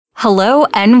Hello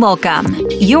and welcome.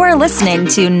 You are listening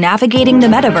to Navigating the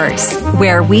Metaverse,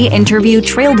 where we interview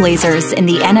trailblazers in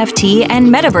the NFT and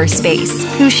Metaverse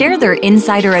space who share their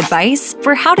insider advice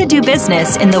for how to do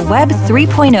business in the Web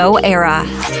 3.0 era.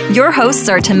 Your hosts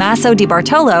are Tommaso Di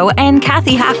Bartolo and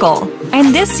Kathy Hackle,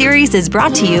 and this series is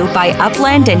brought to you by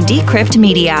Upland and Decrypt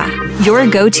Media, your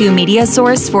go-to media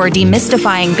source for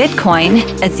demystifying Bitcoin,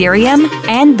 Ethereum,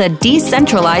 and the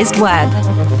decentralized web.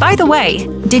 By the way,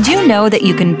 did you know that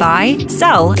you can buy,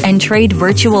 sell, and trade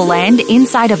virtual land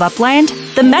inside of Upland,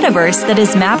 the metaverse that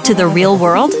is mapped to the real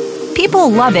world? People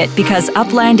love it because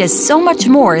Upland is so much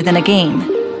more than a game.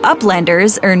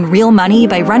 Uplanders earn real money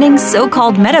by running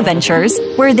so-called meta ventures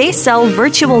where they sell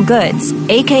virtual goods,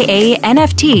 aka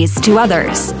NFTs, to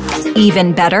others.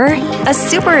 Even better, a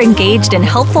super engaged and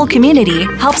helpful community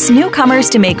helps newcomers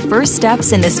to make first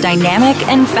steps in this dynamic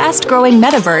and fast-growing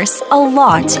metaverse a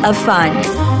lot of fun.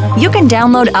 You can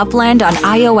download Upland on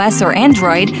iOS or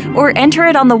Android, or enter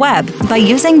it on the web by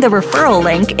using the referral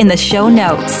link in the show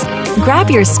notes. Grab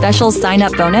your special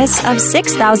sign-up bonus of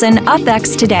 6,000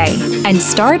 UpX today and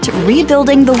start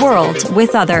rebuilding the world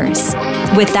with others.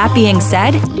 With that being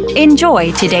said,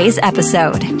 enjoy today's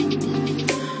episode.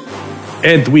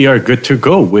 And we are good to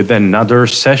go with another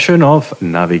session of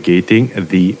Navigating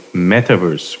the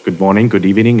Metaverse. Good morning, good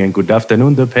evening, and good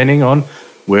afternoon, depending on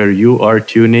where you are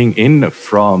tuning in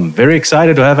from. Very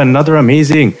excited to have another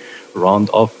amazing round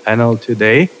of panel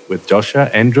today with Joshua,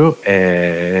 Andrew,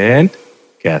 and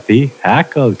Kathy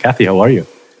Hackle. Kathy, how are you?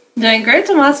 Doing great,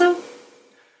 Tommaso.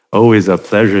 Always a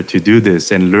pleasure to do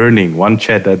this and learning one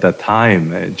chat at a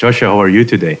time. Joshua, how are you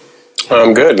today?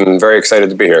 I'm good and very excited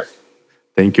to be here.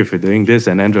 Thank you for doing this.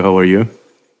 And Andrew, how are you?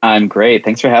 I'm great.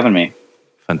 Thanks for having me.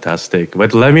 Fantastic.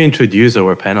 But let me introduce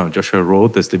our panel. Joshua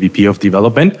Roth is the VP of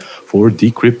Development for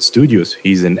Decrypt Studios.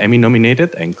 He's an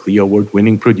Emmy-nominated and Clio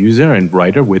Award-winning producer and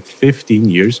writer with 15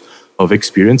 years of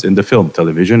experience in the film,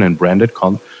 television, and branded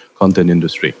content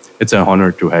industry. It's an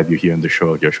honor to have you here on the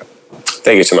show, Joshua.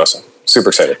 Thank you, Tommaso. Super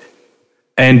excited.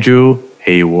 Andrew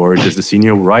Hayward is the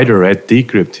senior writer at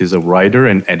Decrypt. He's a writer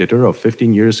and editor of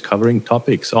 15 years covering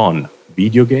topics on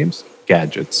video games,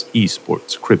 gadgets,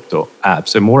 esports, crypto,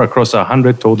 apps, and more across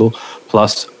 100 total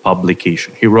plus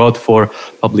publication. He wrote for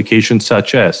publications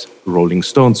such as Rolling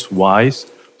Stones, Wise,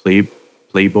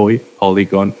 Playboy,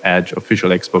 Polygon, Edge, Official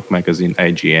Xbox Magazine,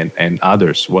 IGN, and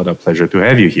others. What a pleasure to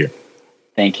have you here.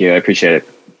 Thank you. I appreciate it.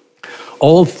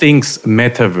 All things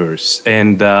metaverse,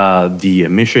 and the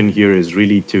mission here is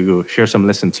really to share some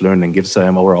lessons learned and give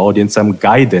our audience some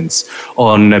guidance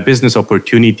on business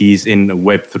opportunities in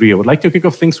Web3. I would like to kick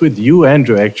off things with you,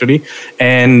 Andrew, actually.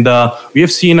 And we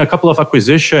have seen a couple of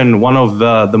acquisitions, one of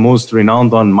the most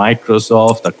renowned on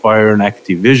Microsoft, acquiring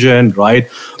Activision, right?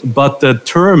 But the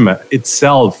term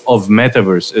itself of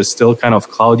metaverse is still kind of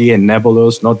cloudy and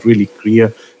nebulous, not really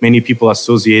clear. Many people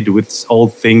associate with all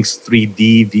things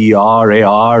 3D, VR,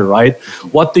 AR, right?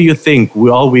 What do you think?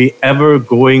 Are we ever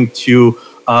going to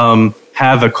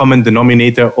have a common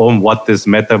denominator on what this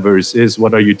metaverse is?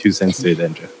 What are your 2 cents to it,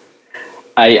 Andrew?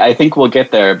 I think we'll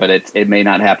get there, but it may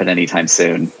not happen anytime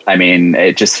soon. I mean,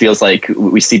 it just feels like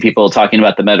we see people talking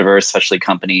about the metaverse, especially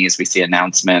companies. We see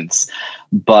announcements,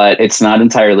 but it's not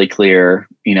entirely clear,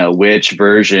 which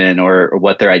version or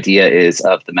what their idea is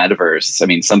of the metaverse. I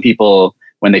mean, some people,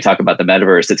 when they talk about the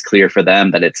metaverse, it's clear for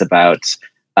them that it's about,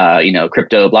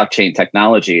 crypto blockchain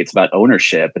technology. It's about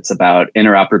ownership. It's about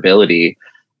interoperability.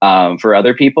 For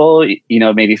other people,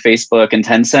 maybe Facebook and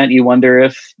Tencent, you wonder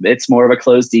if it's more of a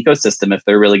closed ecosystem, if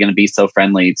they're really going to be so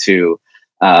friendly to,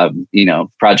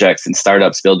 projects and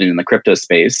startups building in the crypto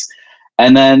space.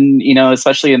 And then,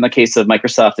 especially in the case of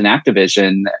Microsoft and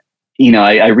Activision,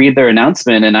 I read their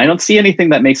announcement and I don't see anything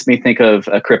that makes me think of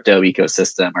a crypto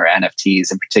ecosystem or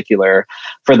NFTs in particular.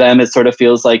 For them, it sort of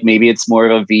feels like maybe it's more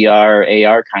of a VR,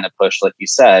 AR kind of push, like you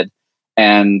said.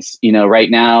 And,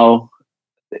 right now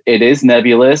it is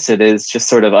nebulous. It is just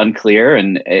sort of unclear,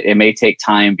 and it may take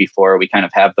time before we kind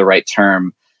of have the right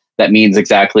term that means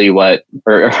exactly what,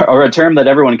 or a term that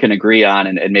everyone can agree on.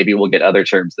 And maybe we'll get other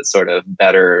terms that sort of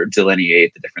better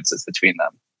delineate the differences between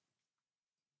them.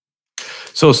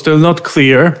 So still not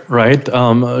clear, right?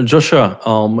 Joshua,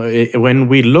 when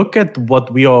we look at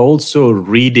what we are also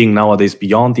reading nowadays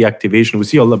beyond the activation, we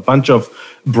see a bunch of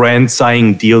brands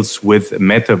signing deals with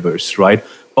Metaverse, right?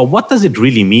 But what does it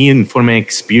really mean from an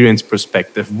experience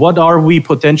perspective? What are we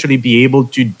potentially be able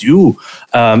to do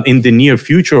in the near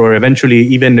future or eventually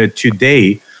even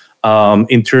today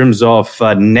in terms of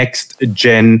next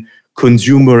gen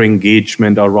consumer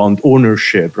engagement around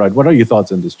ownership, right? What are your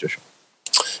thoughts on this, Joshua?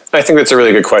 I think that's a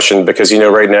really good question because,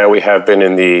 right now we have been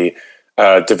in the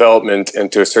development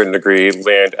and to a certain degree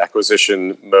land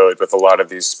acquisition mode with a lot of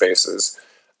these spaces.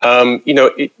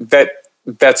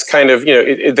 That's kind of,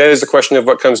 that is the question of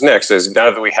what comes next. Is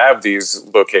now that we have these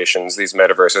locations, these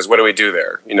metaverses, what do we do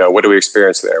there? What do we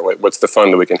experience there? What's the fun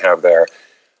that we can have there?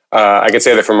 I can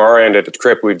say that from our end at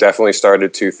Crypt, we've definitely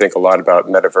started to think a lot about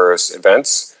metaverse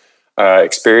events,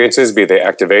 experiences, be they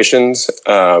activations.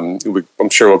 I'm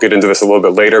sure we'll get into this a little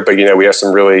bit later, but we have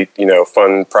some really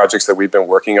fun projects that we've been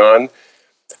working on.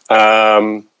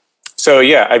 So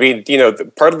yeah, I mean,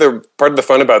 part of the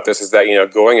fun about this is that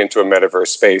going into a metaverse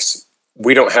space,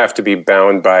 we don't have to be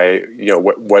bound by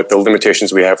what the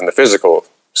limitations we have in the physical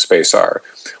space are.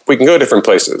 We can go different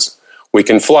places. We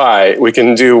can fly. We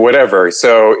can do whatever.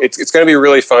 So it's going to be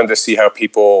really fun to see how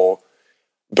people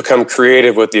become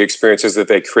creative with the experiences that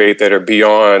they create that are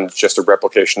beyond just a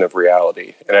replication of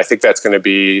reality. And I think that's going to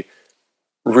be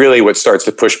really what starts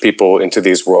to push people into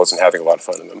these worlds and having a lot of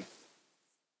fun in them.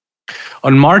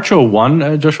 On March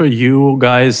 1, Joshua, you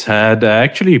guys had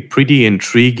actually pretty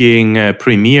intriguing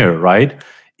premiere, right?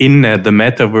 In the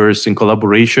metaverse in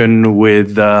collaboration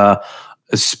with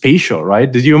Spatial, right?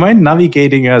 Did you mind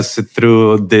navigating us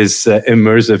through this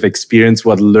immersive experience?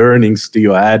 What learnings do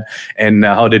you add and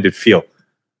how did it feel?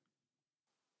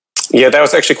 Yeah, that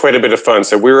was actually quite a bit of fun.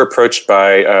 So we were approached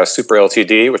by Super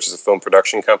Ltd, which is a film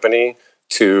production company,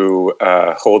 to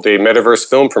hold a metaverse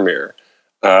film premiere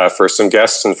for some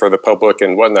guests and for the public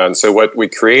and whatnot. And so what we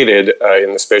created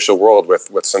in the spatial world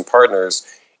with some partners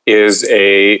is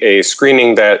a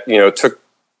screening that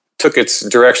took its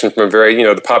direction from a very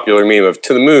the popular meme of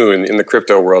to the moon in the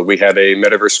crypto world. We had a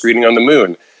metaverse screening on the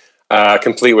moon,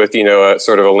 complete with a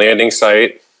sort of a landing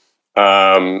site.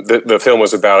 The film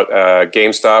was about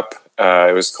GameStop.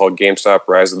 It was called GameStop: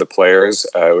 Rise of the Players.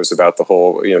 It was about the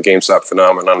whole GameStop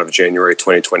phenomenon of January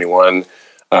 2021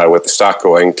 with the stock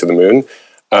going to the moon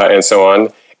and so on.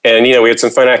 And we had some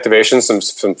fun activations,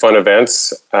 some fun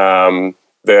events.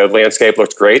 The landscape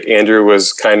looked great. Andrew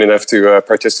was kind enough to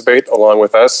participate along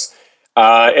with us.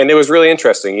 And it was really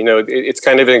interesting. It's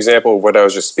kind of an example of what I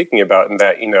was just speaking about in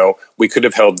that, we could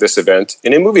have held this event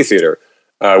in a movie theater,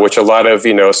 which a lot of,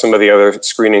 some of the other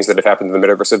screenings that have happened in the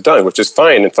metaverse have done, which is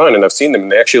fine and fun. And I've seen them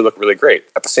and they actually look really great.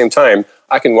 At the same time,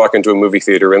 I can walk into a movie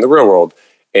theater in the real world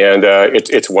and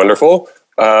it's wonderful.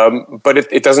 But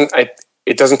it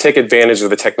doesn't take advantage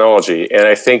of the technology. And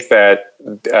I think that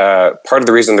part of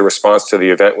the reason the response to the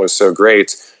event was so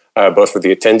great, both for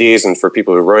the attendees and for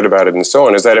people who wrote about it and so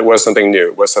on, is that it was something new.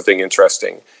 It was something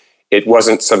interesting. It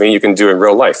wasn't something you can do in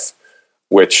real life,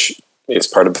 which is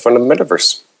part of the fun of the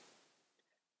metaverse.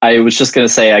 I was just going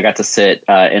to say I got to sit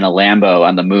in a Lambo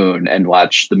on the moon and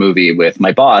watch the movie with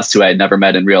my boss, who I had never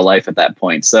met in real life at that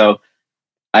point. So,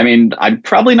 I mean, I'm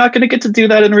probably not going to get to do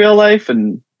that in real life.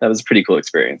 And that was a pretty cool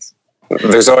experience.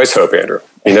 There's always hope, Andrew.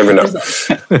 You never know.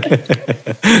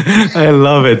 I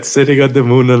love it. Sitting on the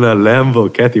moon on a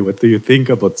Lambo. Kathy, what do you think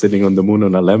about sitting on the moon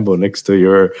on a Lambo next to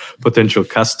your potential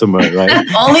customer, right?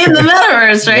 Only in the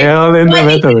metaverse, right? Yeah, only in the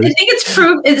metaverse. I think it's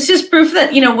proof. It's just proof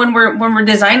that, when we're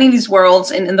designing these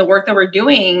worlds and the work that we're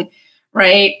doing,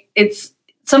 right? It's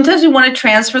sometimes we want to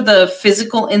transfer the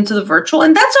physical into the virtual,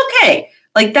 and that's okay.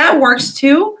 Like that works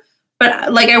too.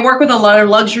 But like I work with a lot of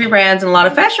luxury brands and a lot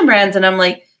of fashion brands, and I'm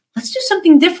like, let's do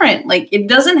something different. Like it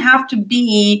doesn't have to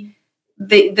be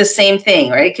the same thing,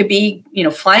 right? It could be,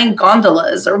 flying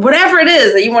gondolas or whatever it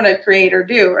is that you want to create or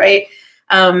do, right?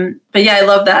 But yeah, I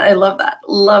love that.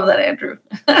 Love that, Andrew.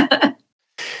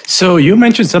 So you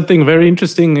mentioned something very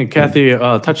interesting, Kathy,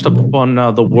 touched upon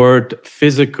the word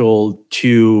physical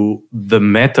to the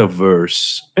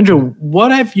metaverse. Andrew,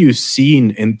 what have you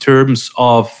seen in terms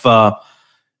of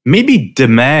maybe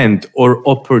demand or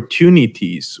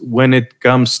opportunities when it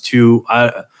comes to,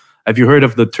 have you heard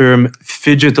of the term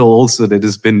phygital also that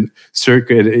has been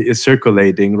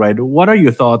circulating, right? What are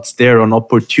your thoughts there on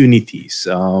opportunities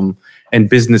and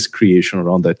business creation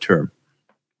around that term?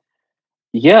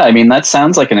 Yeah, I mean, that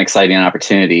sounds like an exciting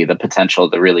opportunity, the potential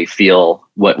to really feel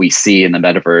what we see in the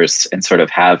metaverse and sort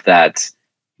of have that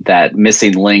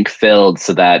missing link filled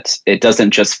so that it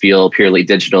doesn't just feel purely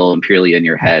digital and purely in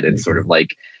your head. It's sort of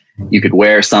like you could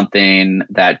wear something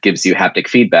that gives you haptic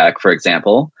feedback, for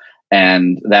example,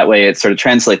 and that way it sort of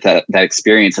translates that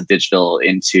experience of digital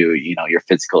into, your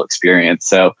physical experience.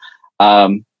 So,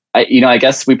 I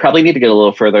guess we probably need to get a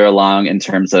little further along in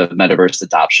terms of metaverse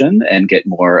adoption and get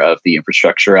more of the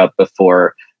infrastructure up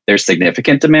before there's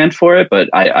significant demand for it. But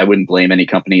I wouldn't blame any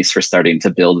companies for starting to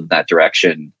build in that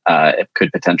direction. It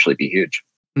could potentially be huge.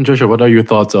 Joshua, what are your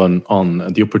thoughts on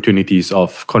the opportunities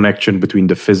of connection between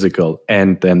the physical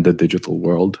and then the digital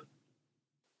world?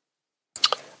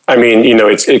 I mean,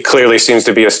 it clearly seems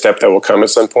to be a step that will come at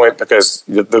some point, because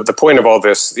the point of all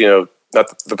this, not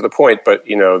the point, but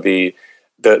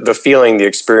the feeling, the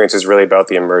experience is really about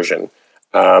the immersion.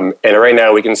 And right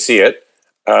now we can see it.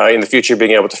 In the future,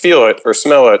 being able to feel it or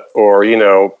smell it, or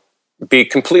be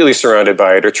completely surrounded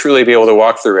by it, or truly be able to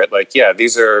walk through it. Like, yeah,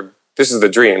 this is the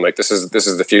dream. Like, this is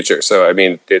the future. So, I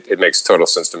mean, it makes total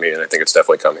sense to me, and I think it's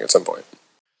definitely coming at some point.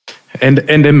 And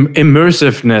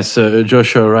immersiveness,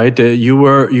 Joshua, right? You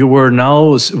were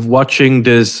now watching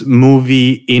this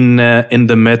movie in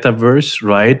the metaverse,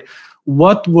 right?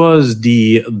 What was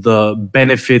the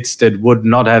benefits that would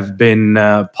not have been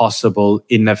possible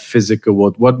in a physical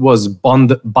world? What was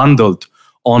bundled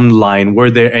online? Were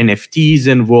there NFTs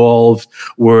involved?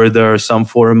 Were there some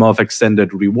form of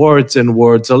extended rewards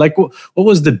involved? So, like, what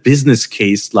was the business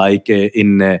case like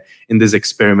in this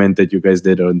experiment that you guys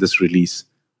did on this release?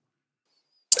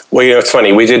 Well, it's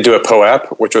funny. We did do a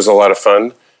POAP, which was a lot of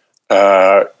fun.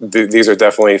 These are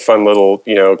definitely fun little,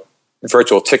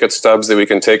 virtual ticket stubs that we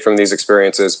can take from these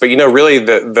experiences. But, really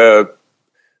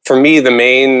for me, the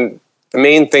main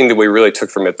thing that we really took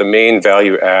from it, the main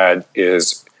value add,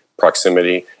 is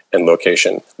proximity and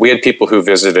location. We had people who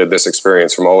visited this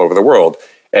experience from all over the world.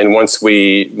 And once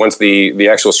the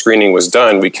actual screening was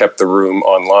done, we kept the room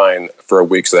online for a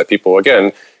week so that people,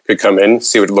 again, could come in,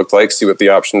 see what it looked like, see what the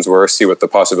options were, see what the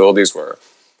possibilities were.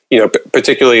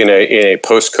 Particularly in a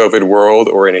post-COVID world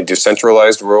or in a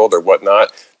decentralized world or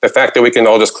whatnot, the fact that we can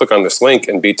all just click on this link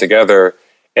and be together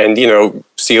and,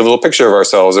 see a little picture of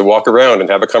ourselves and walk around and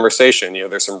have a conversation.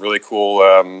 There's some really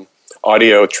cool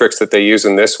audio tricks that they use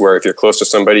in this, where if you're close to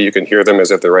somebody, you can hear them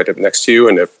as if they're right up next to you.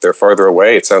 And if they're farther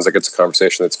away, it sounds like it's a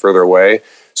conversation that's further away.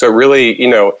 So it really,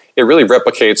 it really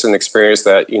replicates an experience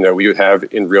that, we would have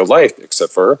in real life,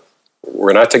 except for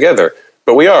we're not together.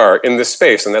 But we are in this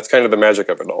space, and that's kind of the magic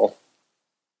of it all.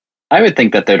 I would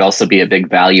think that there'd also be a big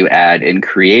value add in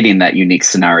creating that unique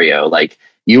scenario. Like,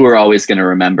 you were always going to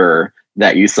remember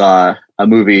that you saw a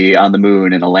movie on the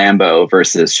moon in a Lambo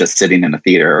versus just sitting in a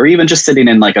theater, or even just sitting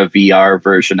in like a VR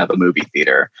version of a movie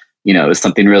theater. It was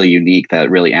something really unique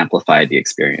that really amplified the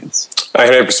experience. I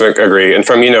 100% agree. And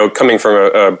from, coming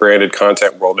from a branded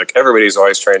content world, like, everybody's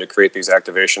always trying to create these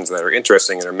activations that are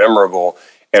interesting and are memorable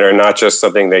and are not just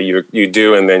something that you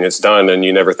do and then it's done and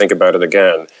you never think about it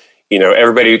again.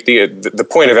 Everybody, the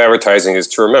point of advertising is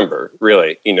to remember,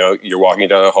 really. You're walking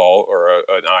down a hall or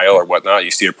an aisle or whatnot,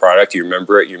 you see a product, you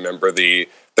remember it, you remember the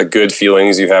good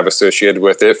feelings you have associated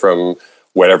with it from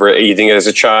whatever, eating it as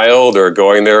a child or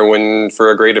going there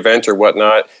for a great event or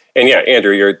whatnot. And yeah,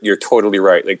 Andrew, you're totally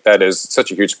right. Like, that is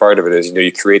such a huge part of it is,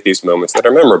 you create these moments that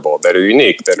are memorable, that are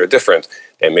unique, that are different,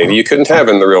 and maybe you couldn't have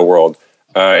in the real world.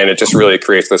 And it just really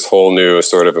creates this whole new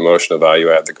sort of emotional value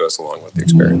add that goes along with the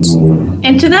experience.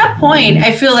 And to that point,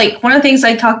 I feel like one of the things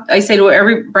I say to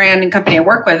every brand and company I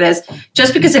work with is,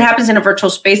 just because it happens in a virtual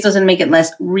space doesn't make it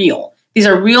less real. These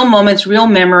are real moments, real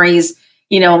memories,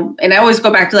 and I always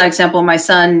go back to that example. My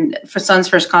son's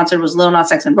first concert was Lil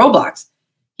Nas X and Roblox.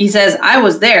 He says, I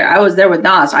was there with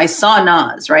Nas. I saw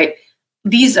Nas, right?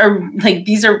 These are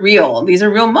real. These are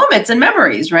real moments and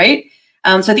memories, right?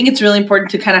 So I think it's really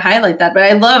important to kind of highlight that. But I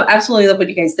absolutely love what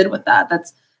you guys did with that.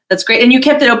 That's great. And you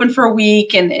kept it open for a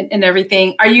week and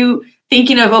everything. Are you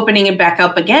thinking of opening it back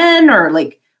up again, or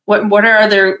like what are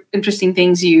other interesting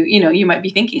things you might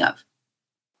be thinking of?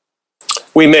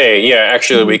 We may, yeah.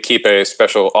 Actually, we keep a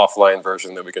special offline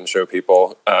version that we can show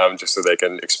people, just so they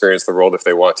can experience the world if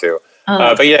they want to.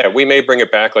 But yeah, we may bring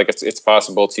it back. Like, it's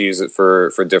possible to use it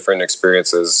for different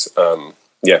experiences.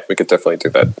 Yeah, we could definitely do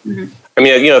that. Mm-hmm. I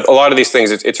mean, a lot of these things,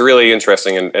 it's really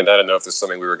interesting, and I don't know if this is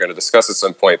something we were going to discuss at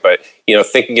some point, but,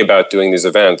 thinking about doing these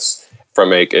events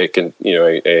from an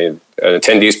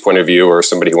attendee's point of view, or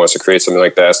somebody who wants to create something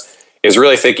like this, is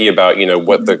really thinking about,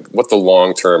 what the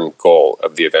long-term goal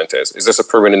of the event is. Is this a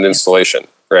permanent installation,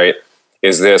 right?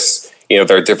 Is this,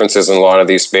 there are differences in a lot of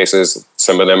these spaces.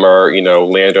 Some of them are,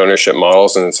 land ownership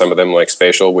models, and some of them, like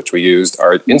Spatial, which we used,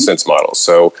 are instance models.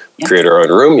 So we create our own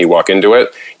room, you walk into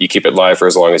it, you keep it live for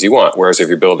as long as you want. Whereas if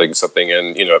you're building something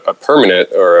in, a permanent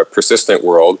or a persistent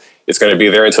world, it's going to be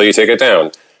there until you take it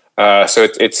down. So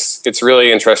it's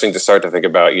really interesting to start to think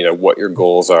about, what your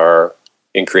goals are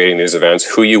in creating these events,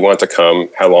 who you want to come,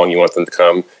 how long you want them to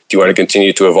come. Do you want to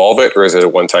continue to evolve it, or is it a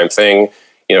one-time thing?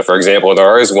 For example, at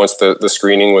ours, once the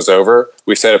screening was over,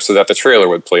 we set up so that the trailer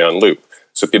would play on loop.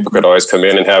 So people could always come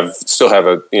in and still have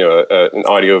an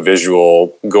audio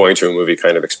visual going to a movie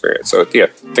kind of experience. So yeah,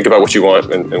 think about what you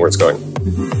want and where it's going.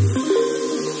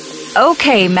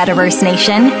 Okay, Metaverse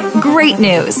Nation, great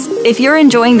news. If you're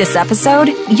enjoying this episode,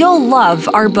 you'll love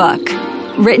our book.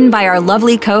 Written by our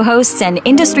lovely co-hosts and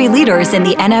industry leaders in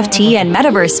the NFT and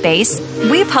metaverse space,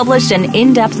 we published an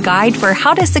in-depth guide for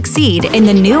how to succeed in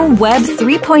the new Web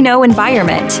 3.0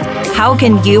 environment. How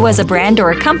can you as a brand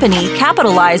or a company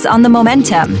capitalize on the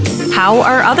momentum? How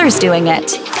are others doing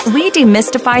it? We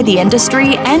demystify the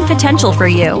industry and potential for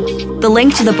you. The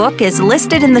link to the book is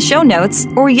listed in the show notes,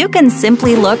 or you can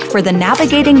simply look for the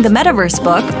Navigating the Metaverse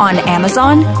book on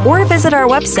Amazon or visit our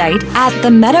website at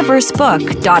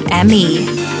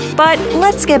themetaversebook.me. But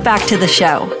let's get back to the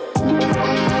show.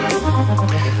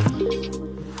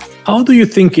 How do you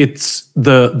think it's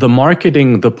the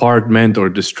marketing department or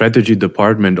the strategy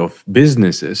department of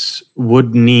businesses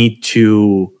would need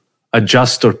to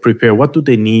adjust or prepare? What do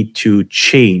they need to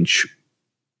change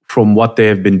from what they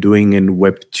have been doing in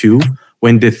Web 2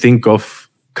 when they think of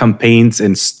campaigns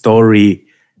and story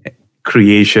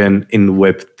creation in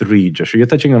Web 3? Joshua, you're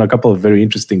touching on a couple of very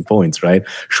interesting points, right?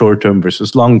 Short-term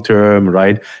versus long-term,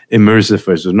 right? Immersive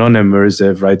versus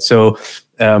non-immersive, right? So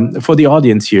for the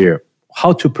audience here,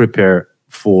 how to prepare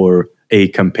for a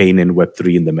campaign in Web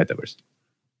 3 in the metaverse?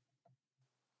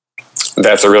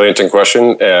 That's a really interesting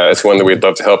question. It's one that we'd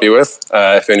love to help you with.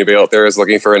 If anybody out there is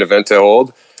looking for an event to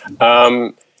hold.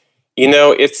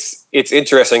 It's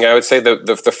interesting. I would say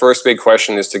the first big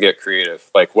question is to get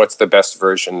creative. Like, what's the best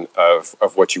version of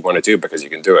what you want to do? Because you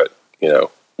can do it. You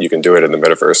can do it in the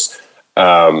metaverse.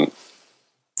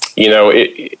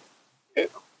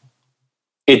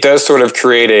 It does sort of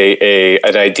create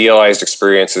an idealized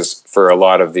experiences for a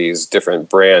lot of these different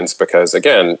brands because,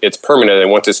 again, it's permanent,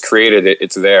 and once it's created,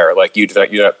 it's there. Like you're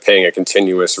not paying a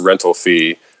continuous rental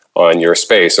fee on your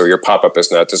space, or your pop-up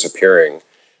is not disappearing.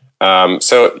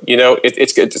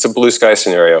 It's a blue sky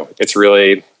scenario. It's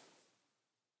really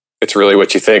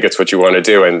what you think. It's what you want to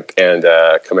do, and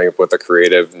coming up with a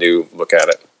creative new look at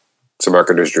it. It's a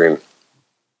marketer's dream.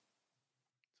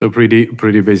 So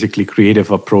pretty basically creative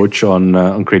approach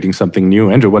on creating something new.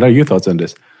 Andrew, what are your thoughts on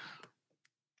this?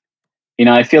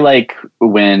 I feel like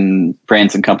when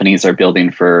brands and companies are building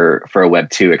for a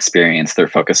Web 2 experience, they're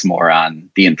focused more on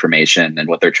the information and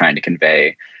what they're trying to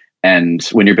convey. And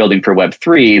when you're building for Web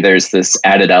 3, there's this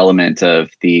added element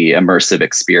of the immersive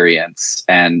experience,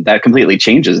 and that completely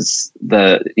changes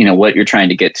what you're trying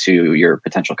to get to your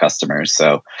potential customers.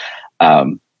 So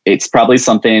it's probably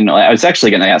something I was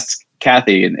actually going to ask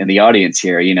Kathy in the audience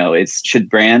here. How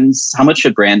much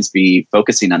should brands be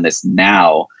focusing on this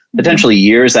now, potentially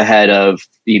years ahead of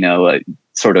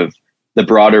sort of the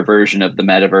broader version of the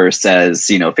metaverse as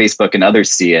Facebook and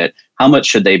others see it? How much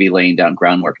should they be laying down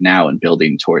groundwork now and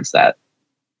building towards that?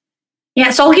 Yeah,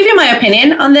 so I'll give you my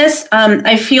opinion on this.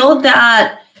 I feel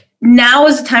that now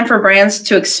is the time for brands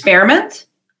to experiment,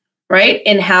 right?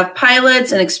 And have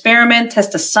pilots and experiment,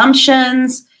 test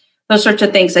assumptions, those sorts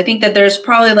of things. I think that there's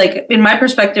probably, like, in my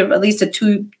perspective, at least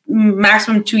a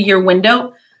maximum 2-year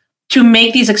window to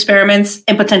make these experiments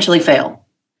and potentially fail,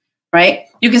 right?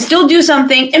 You can still do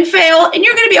something and fail, and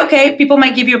you're going to be okay. People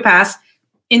might give you a pass.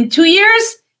 In 2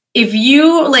 years, if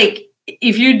you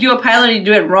do a pilot and you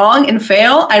do it wrong and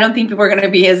fail, I don't think people are going to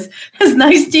be as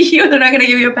nice to you. They're not going to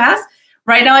give you a pass.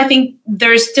 Right now, I think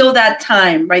there's still that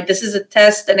time, right? This is a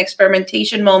test and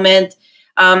experimentation moment.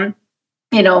 So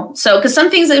because some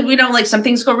things that some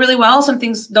things go really well, some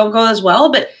things don't go as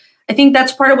well, but I think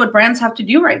that's part of what brands have to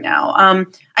do right now.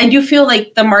 I do feel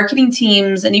like the marketing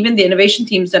teams and even the innovation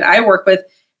teams that I work with,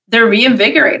 they're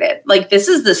reinvigorated. Like they're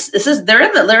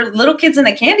little kids in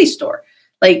a candy store.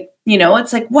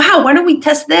 It's like, wow, why don't we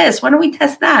test this? Why don't we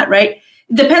test that? Right.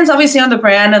 It depends obviously on the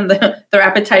brand and their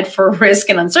appetite for risk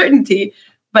and uncertainty.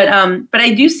 But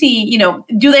I do see,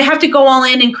 do they have to go all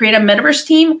in and create a metaverse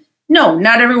team? No,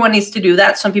 not everyone needs to do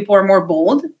that. Some people are more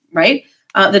bold, right,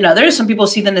 than others. Some people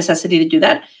see the necessity to do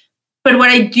that. But what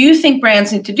I do think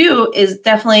brands need to do is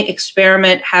definitely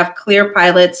experiment, have clear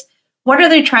pilots. What are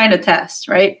they trying to test,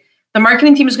 right? The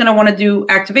marketing team is going to want to do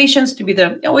activations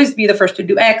to always be the first to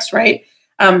do X, right?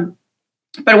 But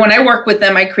when I work with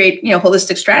them, I create,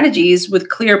 holistic strategies with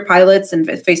clear pilots and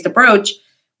phased approach.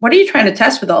 What are you trying to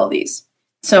test with all of these?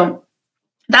 So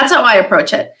that's how I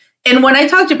approach it. And when I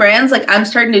talk to brands, I'm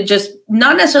starting to just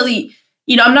not necessarily,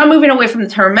 I'm not moving away from the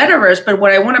term metaverse, but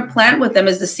what I want to plant with them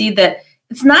is to see that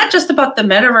it's not just about the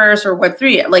metaverse or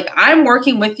Web3. I'm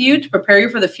working with you to prepare you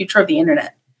for the future of the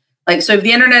internet. So if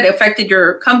the internet affected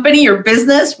your company, your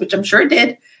business, which I'm sure it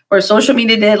did, or social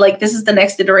media did, this is the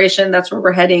next iteration. That's where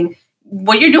we're heading.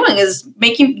 What you're doing is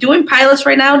doing pilots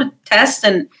right now to test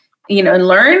and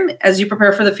learn as you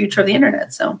prepare for the future of the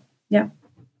internet. So, yeah.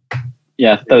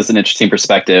 Yeah, that was an interesting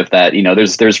perspective that,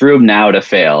 there's room now to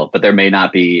fail, but there may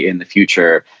not be in the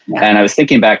future. Yeah. And I was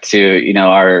thinking back to,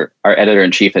 our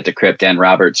editor-in-chief at Decrypt, Dan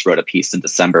Roberts, wrote a piece in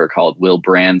December called "Will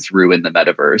Brands Ruin the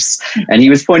Metaverse?" And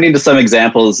he was pointing to some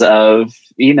examples of,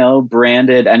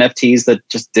 branded NFTs that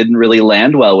just didn't really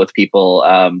land well with people.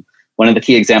 One of the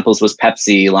key examples was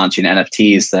Pepsi launching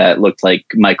NFTs that looked like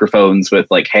microphones with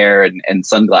like hair and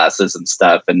sunglasses and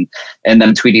stuff, and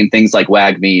them tweeting things like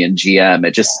 "Wag me" and GM.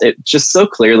 It just so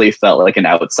clearly felt like an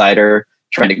outsider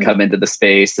trying to come into the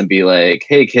space and be like,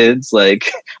 "Hey kids,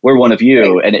 like we're one of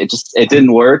you," and it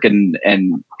didn't work, and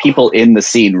people in the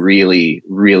scene really,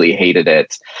 really hated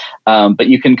it. But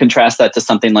you can contrast that to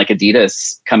something like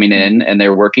Adidas coming in, and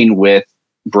they're working with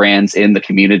brands in the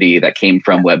community that came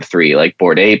from Web3, like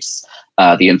Bored Apes,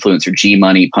 the influencer G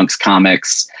Money, Punks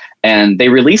Comics, and they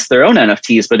released their own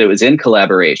NFTs, but it was in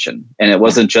collaboration, and it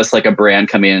wasn't just like a brand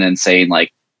coming in and saying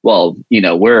like, "Well,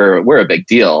 we're a big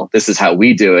deal. This is how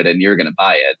we do it, and you're going to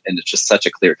buy it." And it's just such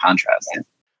a clear contrast.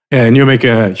 Yeah, and you make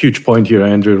a huge point here,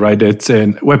 Andrew, right?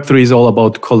 Web3 is all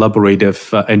about collaborative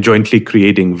and jointly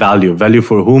creating value. Value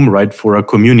for whom, right? For a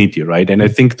community, right? And I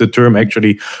think the term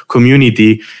actually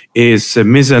community is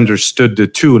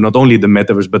misunderstood too, not only the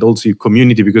metaverse, but also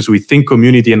community, because we think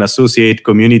community and associate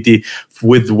community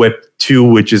with Web2,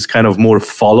 which is kind of more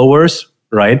followers,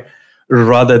 right?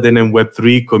 Rather than in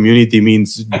Web3, community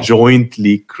means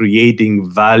jointly creating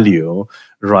value,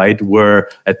 right? Where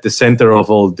at the center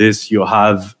of all this, you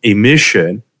have a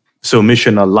mission, so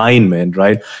mission alignment,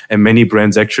 right? And many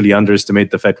brands actually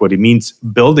underestimate the fact what it means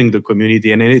building the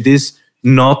community. And it is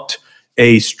not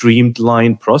a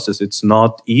streamlined process. It's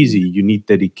not easy. You need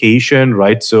dedication,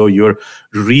 right? So your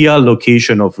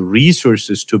reallocation of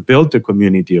resources to build the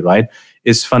community, right,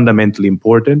 is fundamentally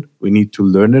important. We need to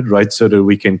learn it, right, so that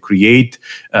we can create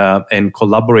and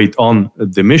collaborate on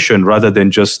the mission rather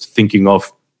than just thinking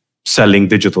of selling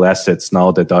digital assets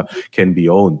now that can be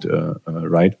owned,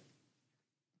 right?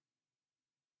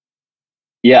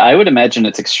 Yeah, I would imagine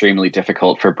it's extremely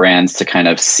difficult for brands to kind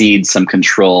of cede some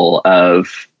control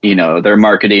of, their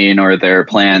marketing or their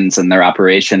plans and their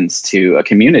operations to a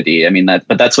community. I mean,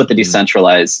 but that's what the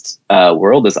decentralized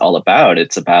world is all about.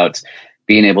 It's about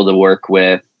being able to work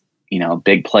with,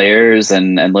 big players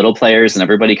and little players and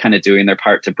everybody kind of doing their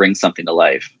part to bring something to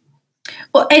life.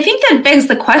 Well, I think that begs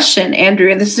the question, Andrew,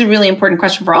 and this is a really important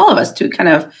question for all of us to kind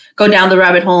of go down the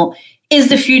rabbit hole. Is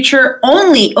the future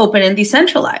only open and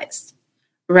decentralized,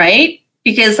 right?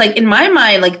 Because like in my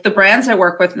mind, like the brands I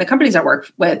work with and the companies I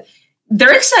work with,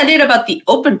 they're excited about the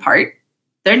open part.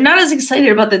 They're not as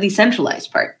excited about the decentralized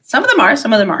part. Some of them are,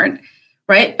 some of them aren't,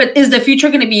 right? But is the future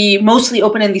going to be mostly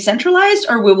open and decentralized,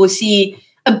 or will we see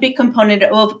a big component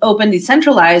of open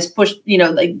decentralized push,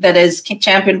 like that is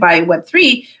championed by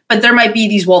Web3, but there might be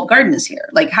these walled gardens here.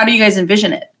 Like, how do you guys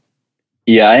envision it?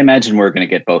 Yeah, I imagine we're going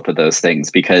to get both of those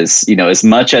things because, as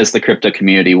much as the crypto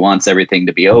community wants everything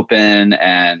to be open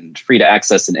and free to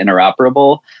access and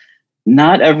interoperable,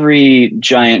 not every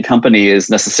giant company is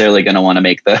necessarily going to want to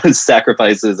make those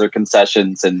sacrifices or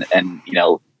concessions and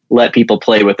let people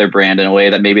play with their brand in a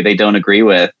way that maybe they don't agree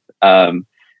with.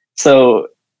 So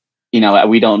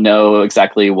we don't know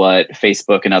exactly what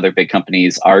Facebook and other big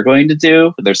companies are going to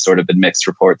do. There's sort of been mixed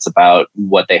reports about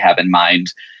what they have in mind.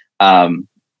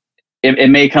 It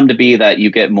may come to be that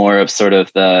you get more of sort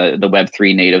of the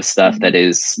Web3 native stuff that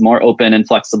is more open and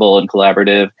flexible and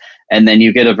collaborative. And then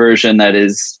you get a version that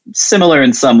is similar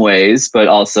in some ways, but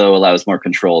also allows more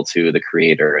control to the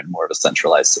creator and more of a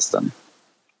centralized system.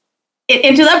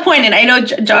 And to that point, and I know,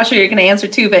 Joshua, you're going to answer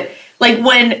too, but like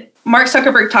when Mark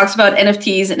Zuckerberg talks about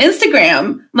NFTs and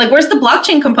Instagram, like where's the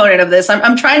blockchain component of this?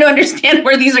 I'm trying to understand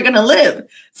where these are going to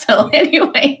live. So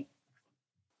anyway.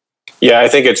 Yeah, I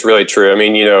think it's really true. I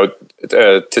mean,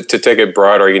 to take it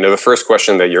broader, the first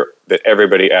question that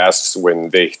everybody asks when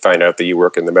they find out that you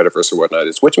work in the metaverse or whatnot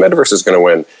is which metaverse is going to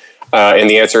win? And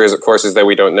the answer is, of course, is that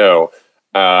we don't know.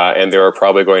 And there are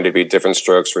probably going to be different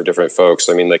strokes for different folks.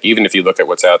 I mean, like even if you look at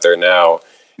what's out there now,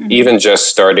 even just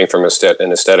starting from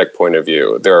an aesthetic point of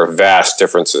view, there are vast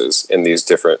differences in these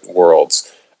different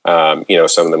worlds. Some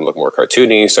of them look more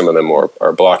cartoony, some of them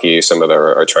are blocky, some of them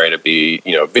are trying to be,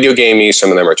 video gamey, some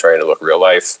of them are trying to look real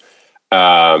life.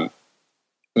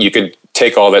 You could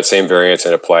take all that same variance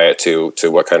and apply it to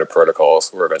what kind of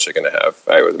protocols we're eventually going to have.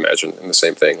 I would imagine in the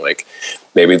same thing. Like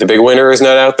maybe the big winner isn't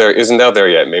out there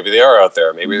yet. Maybe they are out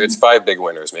there. Maybe it's 5 big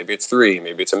winners. Maybe it's 3.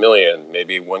 Maybe it's 1 million.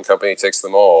 Maybe one company takes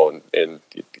them all, and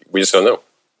we just don't know.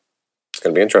 It's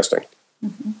going to be interesting.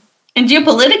 Mm-hmm. And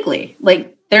geopolitically,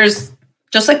 like there's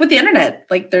just like with the internet,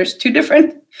 like there's two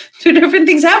different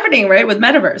things happening, right, with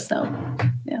metaverse. So,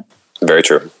 yeah, very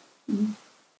true. Mm-hmm.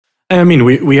 I mean,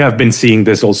 we have been seeing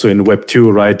this also in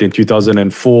Web2, right? In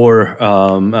 2004,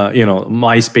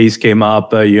 MySpace came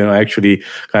up, actually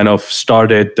kind of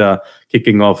started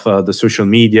kicking off the social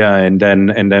media,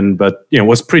 but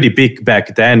was pretty big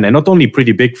back then, and not only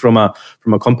pretty big from a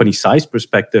company size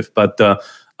perspective, but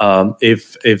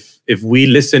if we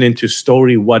listen into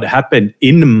story what happened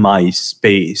in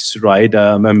MySpace, right?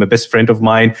 A best friend of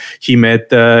mine, he met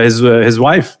his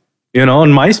wife,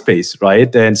 on MySpace,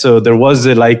 right? And so there was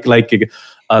a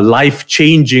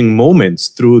life-changing moments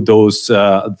through those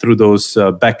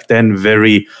back then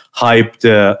very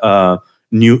hyped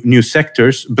new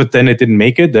sectors. But then it didn't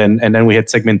make it, and then we had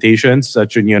segmentations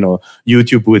such as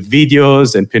YouTube with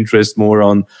videos and Pinterest more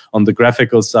on the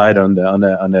graphical side, on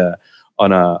a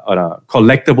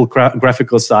collectible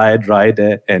graphical side, right?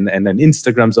 And then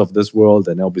Instagrams of this world,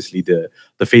 and obviously the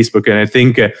Facebook. And I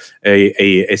think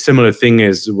a similar thing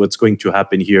is what's going to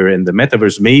happen here in the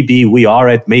metaverse. Maybe we are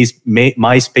at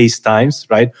MySpace times,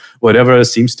 right? Whatever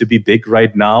seems to be big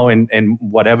right now, and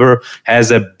whatever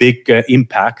has a big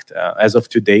impact as of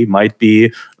today might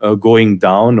be going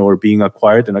down or being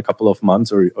acquired in a couple of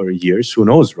months or years. Who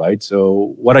knows, right?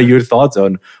 So what are your thoughts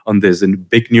on this? And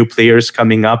big new players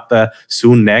coming up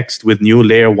soon next with new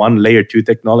layer 1, layer 2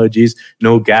 technologies,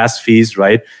 no gas fees,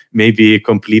 right? Maybe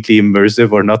completely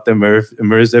immersive or not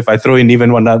immersive. I throw in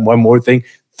even one more thing,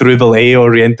 AAA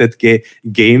oriented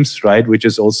games, right? Which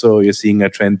is also, you're seeing a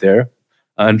trend there.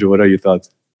 Andrew, what are your thoughts?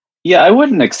 Yeah, I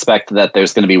wouldn't expect that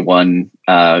there's going to be one,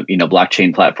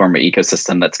 blockchain platform or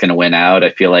ecosystem that's going to win out. I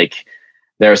feel like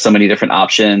there are so many different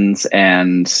options,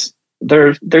 and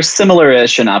they're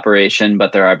similar-ish in operation,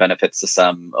 but there are benefits to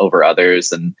some over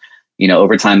others. And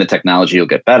over time, the technology will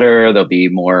get better. There'll be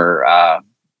more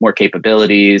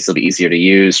capabilities. It'll be easier to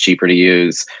use, cheaper to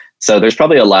use. So there's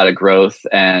probably a lot of growth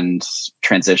and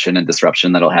transition and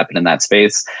disruption that'll happen in that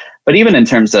space. But even in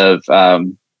terms of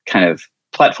kind of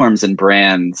platforms and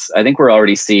brands, I think we're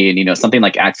already seeing, something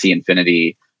like Axie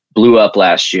Infinity blew up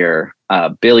last year,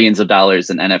 billions of dollars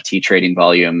in NFT trading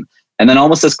volume. And then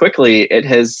almost as quickly, it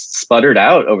has sputtered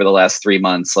out over the last 3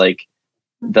 months. Like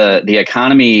the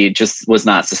economy just was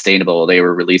not sustainable. They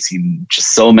were releasing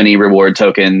just so many reward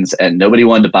tokens and nobody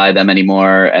wanted to buy them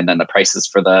anymore. And then the prices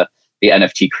for the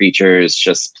NFT creatures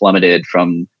just plummeted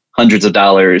from hundreds of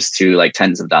dollars to like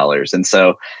tens of dollars. And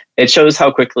so it shows how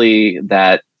quickly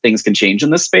that things can change in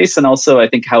this space. And also I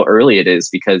think how early it is,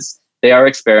 because they are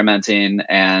experimenting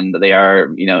and they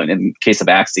are, in case of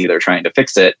Axie, they're trying to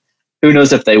fix it. Who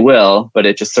knows if they will, but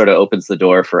it just sort of opens the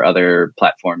door for other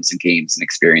platforms and games and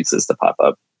experiences to pop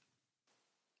up.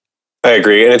 I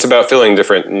agree. And it's about filling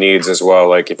different needs as well.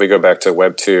 Like if we go back to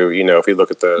Web2, if we look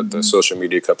at the social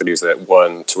media companies that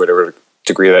won, to whatever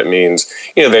degree that means,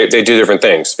 they do different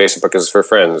things. Facebook is for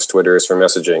friends, Twitter is for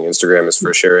messaging, Instagram is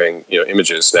for sharing,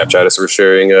 images, Snapchat is for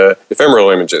sharing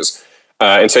ephemeral images.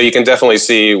 And so you can definitely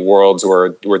see worlds where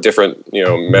different,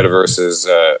 metaverses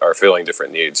are filling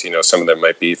different needs. Some of them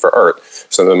might be for art,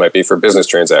 some of them might be for business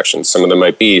transactions, some of them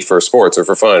might be for sports or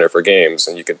for fun or for games.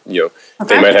 And you could, they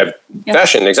might have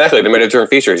fashion, exactly. They might have different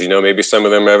features. Maybe some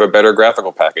of them have a better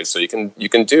graphical package, so you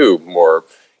can do more,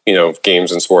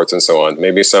 games and sports and so on.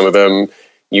 Maybe some of them,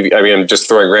 I'm just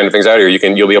throwing random things out here.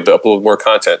 You'll be able to upload more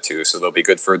content too, so they'll be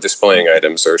good for displaying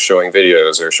items or showing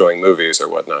videos or showing movies or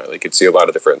whatnot. Like you could see a lot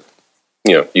of different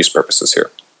use purposes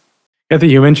here. Kathy,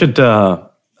 you mentioned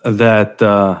that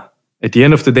at the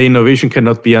end of the day, innovation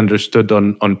cannot be understood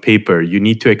on paper. You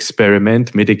need to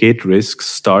experiment, mitigate risks,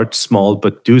 start small,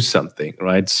 but do something,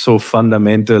 right? So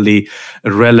fundamentally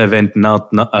relevant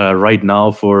right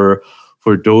now for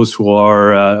those who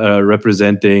are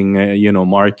representing,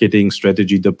 marketing,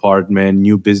 strategy department,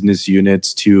 new business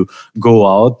units to go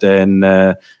out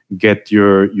and get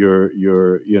your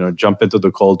jump into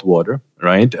the cold water,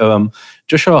 right?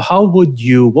 Joshua,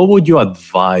 what would you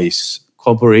advise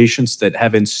corporations that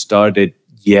haven't started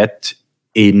yet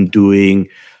in doing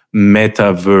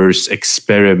metaverse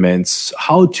experiments,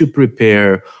 how to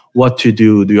prepare, what to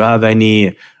do? Do you have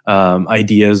any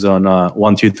ideas on a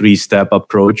 1, 2, 3 step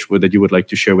approach that you would like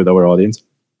to share with our audience?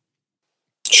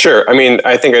 Sure.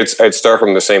 I think I'd start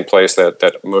from the same place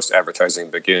that most advertising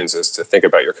begins, is to think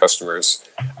about your customers,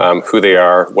 who they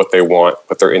are, what they want,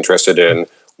 what they're interested in,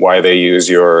 why they use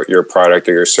your product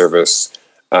or your service.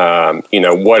 And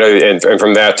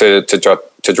from that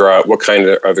to draw out what kind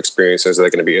of experiences are they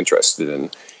going to be interested in.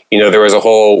 There was a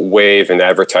whole wave in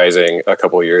advertising a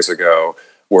couple of years ago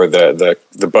where the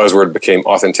buzzword became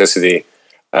authenticity,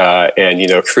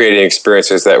 and creating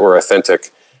experiences that were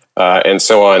authentic, and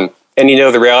so on. And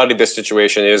the reality of this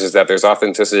situation is that there's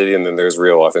authenticity and then there's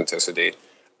real authenticity.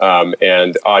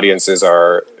 And audiences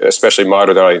are, especially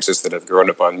modern audiences that have grown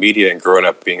up on media and grown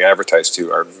up being advertised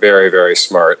to, are very, very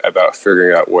smart about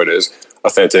figuring out what is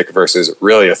authentic versus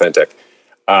really authentic.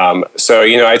 So,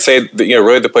 I'd say that,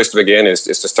 really the place to begin is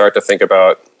to start to think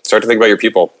about your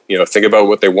people. Think about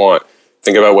what they want.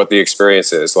 Think about what the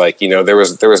experience is like. There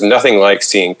was nothing like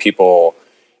seeing people,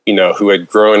 who had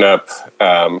grown up,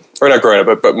 or not grown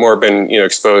up, but more been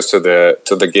exposed to the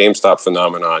GameStop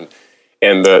phenomenon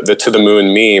and the to the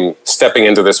moon meme, stepping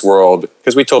into this world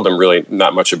because we told them really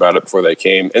not much about it before they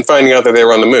came, and finding out that they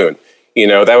were on the moon.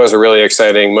 That was a really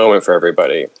exciting moment for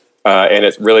everybody. And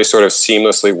it really sort of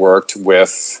seamlessly worked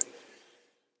with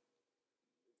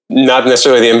not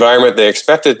necessarily the environment they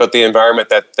expected, but the environment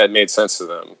that made sense to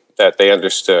them, that they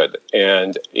understood.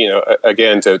 And,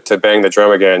 again, to bang the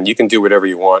drum again, you can do whatever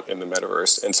you want in the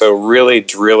metaverse. And so really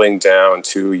drilling down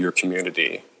to your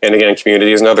community. And again,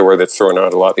 community is another word that's thrown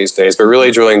out a lot these days, but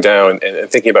really drilling down and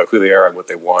thinking about who they are and what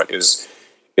they want is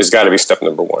got to be step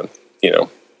number one,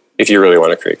 if you really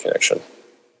want to create connection.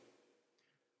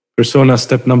 Persona,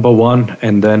 step number one,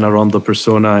 and then around the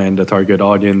persona and the target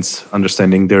audience,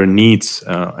 understanding their needs.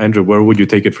 Andrew, where would you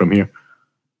take it from here?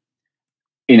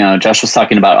 Josh was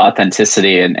talking about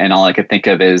authenticity, and all I could think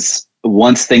of is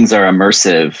once things are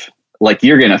immersive, like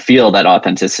you're going to feel that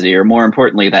authenticity, or more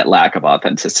importantly, that lack of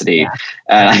authenticity. Yeah.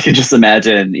 And I could just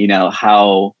imagine,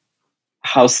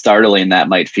 how startling that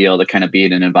might feel to kind of be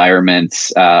in an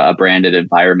environment, a branded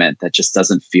environment that just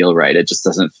doesn't feel right. It just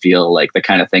doesn't feel like the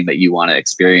kind of thing that you want to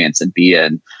experience and be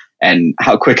in, and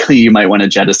how quickly you might want to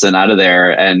jettison out of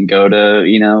there and go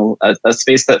to, a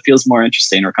space that feels more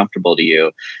interesting or comfortable to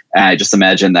you. And I just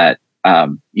imagine that,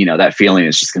 that feeling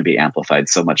is just going to be amplified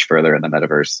so much further in the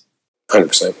metaverse.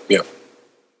 100%. Yeah.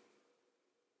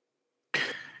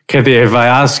 Kathy, if I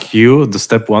ask you the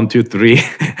step 1, 2, 3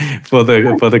 for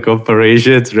the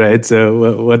corporations, right?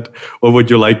 So what would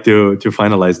you like to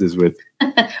finalize this with?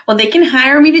 Well, they can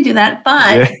hire me to do that,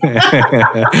 but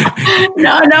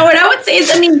no. What I would say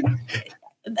is,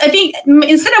 I think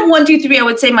instead of 1, 2, 3, I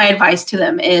would say my advice to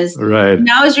them is,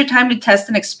 now is your time to test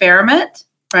and experiment,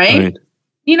 right?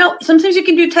 Sometimes you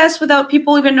can do tests without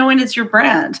people even knowing it's your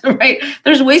brand, right?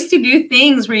 There's ways to do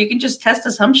things where you can just test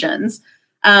assumptions.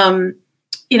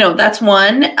 That's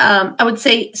one. I would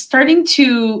say starting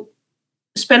to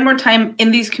spend more time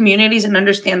in these communities and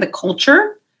understand the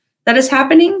culture that is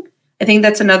happening. I think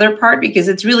that's another part, because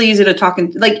it's really easy to talk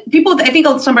and like people. I think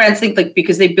some brands think like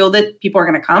because they build it, people are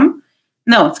going to come.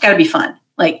 No, it's got to be fun.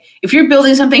 Like if you're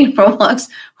building something in Roblox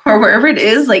or wherever it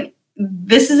is, like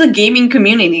this is a gaming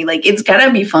community. Like it's got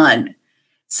to be fun.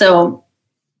 So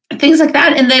things like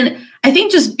that. And then I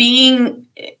think just being,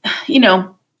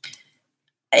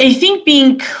 I think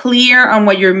being clear on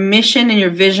what your mission and your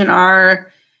vision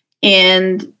are,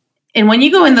 and when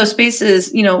you go in those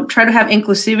spaces, try to have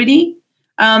inclusivity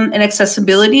and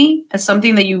accessibility as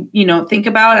something that you think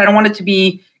about. I don't want it to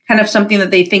be kind of something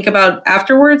that they think about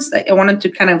afterwards. I wanted to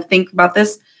kind of think about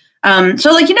this.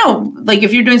 So like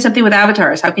if you're doing something with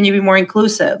avatars, how can you be more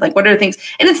inclusive? Like what are the things?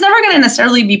 And it's never going to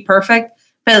necessarily be perfect,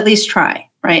 but at least try,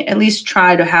 right? At least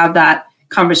try to have that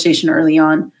conversation early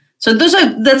on. So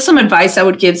that's some advice I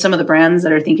would give some of the brands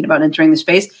that are thinking about entering the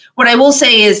space. What I will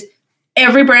say is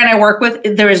every brand I work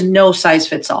with, there is no size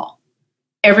fits all.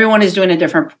 Everyone is doing a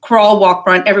different crawl, walk,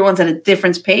 run. Everyone's at a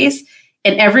different pace.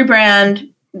 And every brand,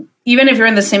 even if you're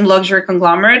in the same luxury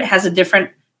conglomerate, has a different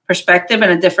perspective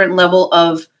and a different level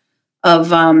of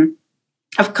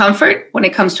comfort when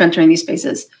it comes to entering these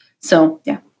spaces. So,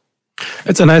 yeah.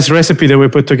 It's a nice recipe that we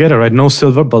put together, right? No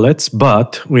silver bullets,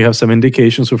 but we have some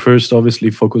indications. So first, obviously,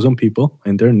 focus on people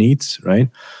and their needs, right?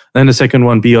 Then the second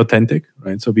one, be authentic,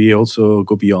 right? So also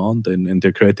go beyond and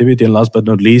their creativity. And last but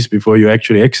not least, before you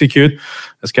actually execute,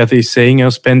 as Kathy is saying,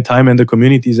 spend time in the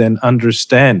communities and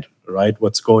understand, right,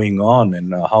 what's going on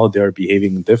and how they're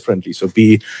behaving differently. So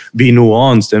be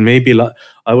nuanced. And maybe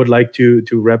I would like to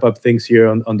wrap up things here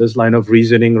on this line of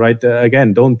reasoning, right?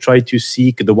 Again, don't try to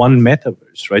seek the one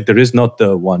metaverse, right? There is not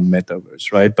the one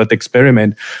metaverse, right? But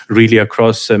experiment really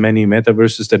across many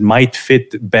metaverses that might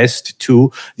fit best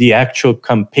to the actual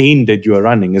campaign that you are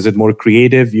running. Is it more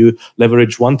creative? You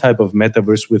leverage one type of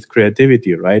metaverse with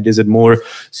creativity, right? Is it more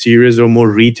serious or more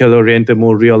retail oriented,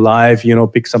 more real life?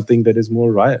 Pick something that is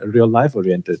more real life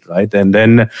oriented, right? And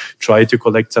then try to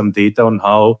collect some data on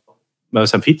how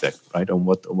some feedback, right, on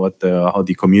how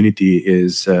the community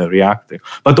is reacting.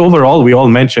 But overall, we all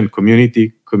mentioned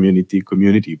community.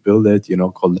 Build it,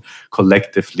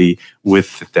 collectively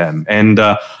with them. And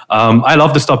I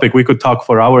love this topic. We could talk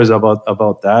for hours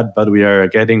about that, but we are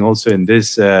getting also in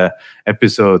this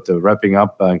episode wrapping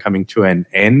up and coming to an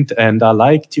end. And I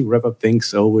like to wrap up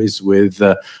things always with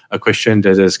a question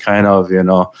that is kind of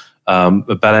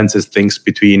balances things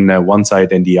between one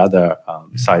side and the other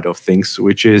side of things,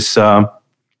 which is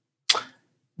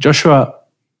Joshua.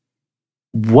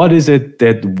 What is it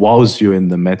that wows you in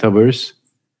the metaverse?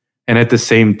 And at the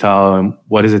same time,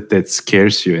 what is it that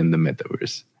scares you in the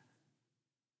metaverse?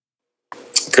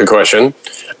 Good question.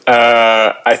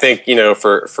 I think,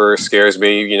 for scares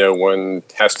me, one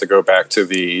has to go back to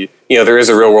there is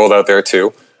a real world out there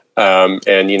too. And,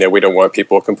 we don't want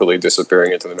people completely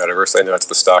disappearing into the metaverse. I know that's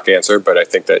the stock answer, but I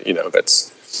think that,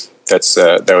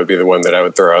 that would be the one that I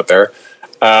would throw out there.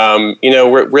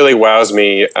 What really wows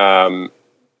me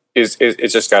is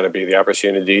it's just got to be the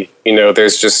opportunity.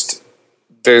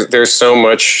 There's so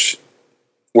much.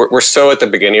 We're so at the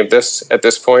beginning of this at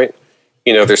this point.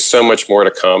 There's so much more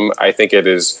to come. I think it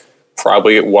is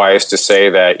probably wise to say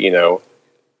that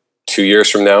 2 years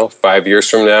from now, 5 years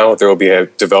from now, there will be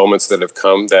developments that have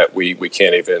come that we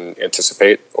can't even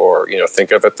anticipate or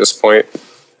think of at this point.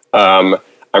 I'm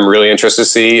really interested to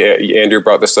see. Andrew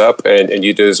brought this up, and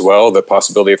you did as well. The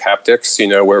possibility of haptics.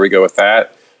 Where we go with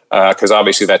that. Because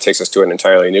obviously that takes us to an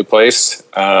entirely new place.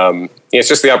 It's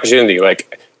just the opportunity.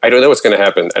 I don't know what's going to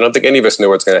happen. I don't think any of us know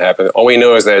what's going to happen. All we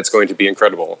know is that it's going to be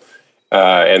incredible.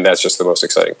 And that's just the most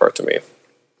exciting part to me.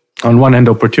 On one hand,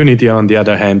 opportunity. On the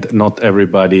other hand, not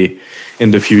everybody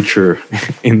in the future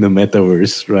in the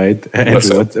metaverse, right?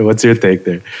 Andrew, what's your take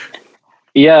there?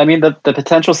 Yeah, I mean, the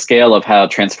potential scale of how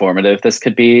transformative this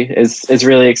could be is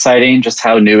really exciting. Just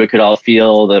how new it could all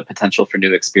feel, the potential for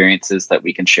new experiences that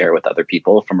we can share with other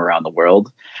people from around the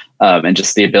world, and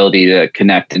just the ability to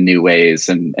connect in new ways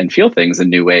and feel things in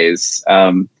new ways.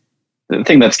 The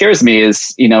thing that scares me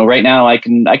is, right now I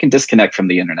can disconnect from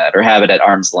the internet or have it at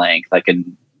arm's length. I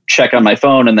can check on my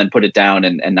phone and then put it down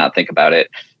and not think about it.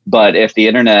 But if the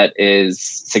internet is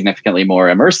significantly more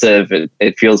immersive,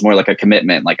 it feels more like a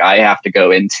commitment. Like I have to go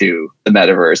into the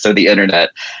metaverse or the internet.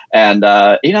 And,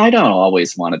 I don't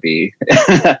always want to be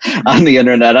on the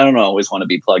internet. I don't always want to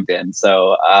be plugged in.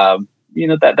 So,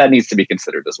 that needs to be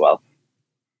considered as well.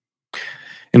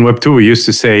 In Web2, we used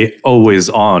to say always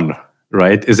on,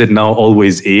 right? Is it now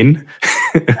always in?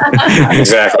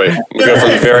 Exactly. We go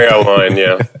from very online,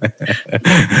 yeah.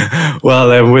 Well,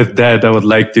 and with that, I would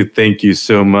like to thank you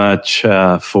so much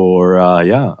for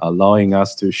allowing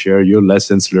us to share your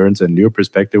lessons learned and your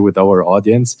perspective with our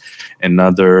audience.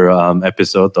 Another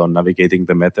episode on navigating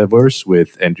the metaverse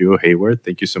with Andrew Hayward.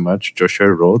 Thank you so much,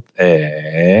 Joshua Roth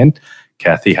and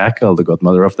Kathy Hackel, the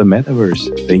godmother of the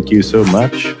metaverse. Thank you so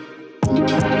much.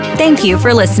 Thank you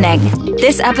for listening.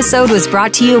 This episode was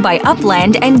brought to you by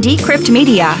Upland and Decrypt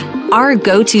Media, our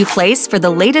go-to place for the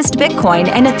latest Bitcoin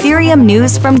and Ethereum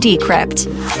news from Decrypt.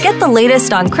 Get the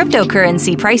latest on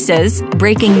cryptocurrency prices,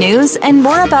 breaking news, and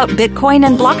more about Bitcoin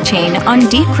and blockchain on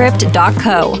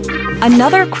decrypt.co.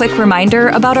 Another quick reminder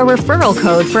about our referral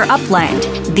code for Upland,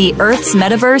 the Earth's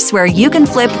metaverse where you can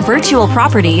flip virtual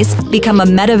properties, become a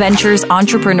MetaVentures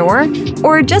entrepreneur,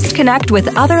 or just connect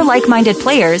with other like-minded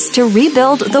players to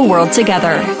rebuild the world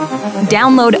together.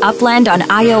 Download Upland on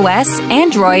iOS,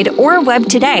 Android, or web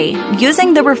today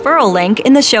using the referral link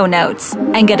in the show notes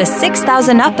and get a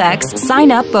 6,000 UpX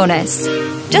sign-up bonus.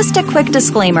 Just a quick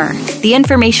disclaimer, the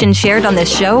information shared on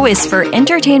this show is for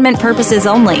entertainment purposes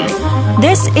only.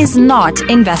 This is not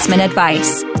investment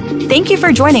advice. Thank you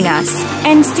for joining us,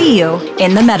 and see you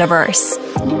in the metaverse.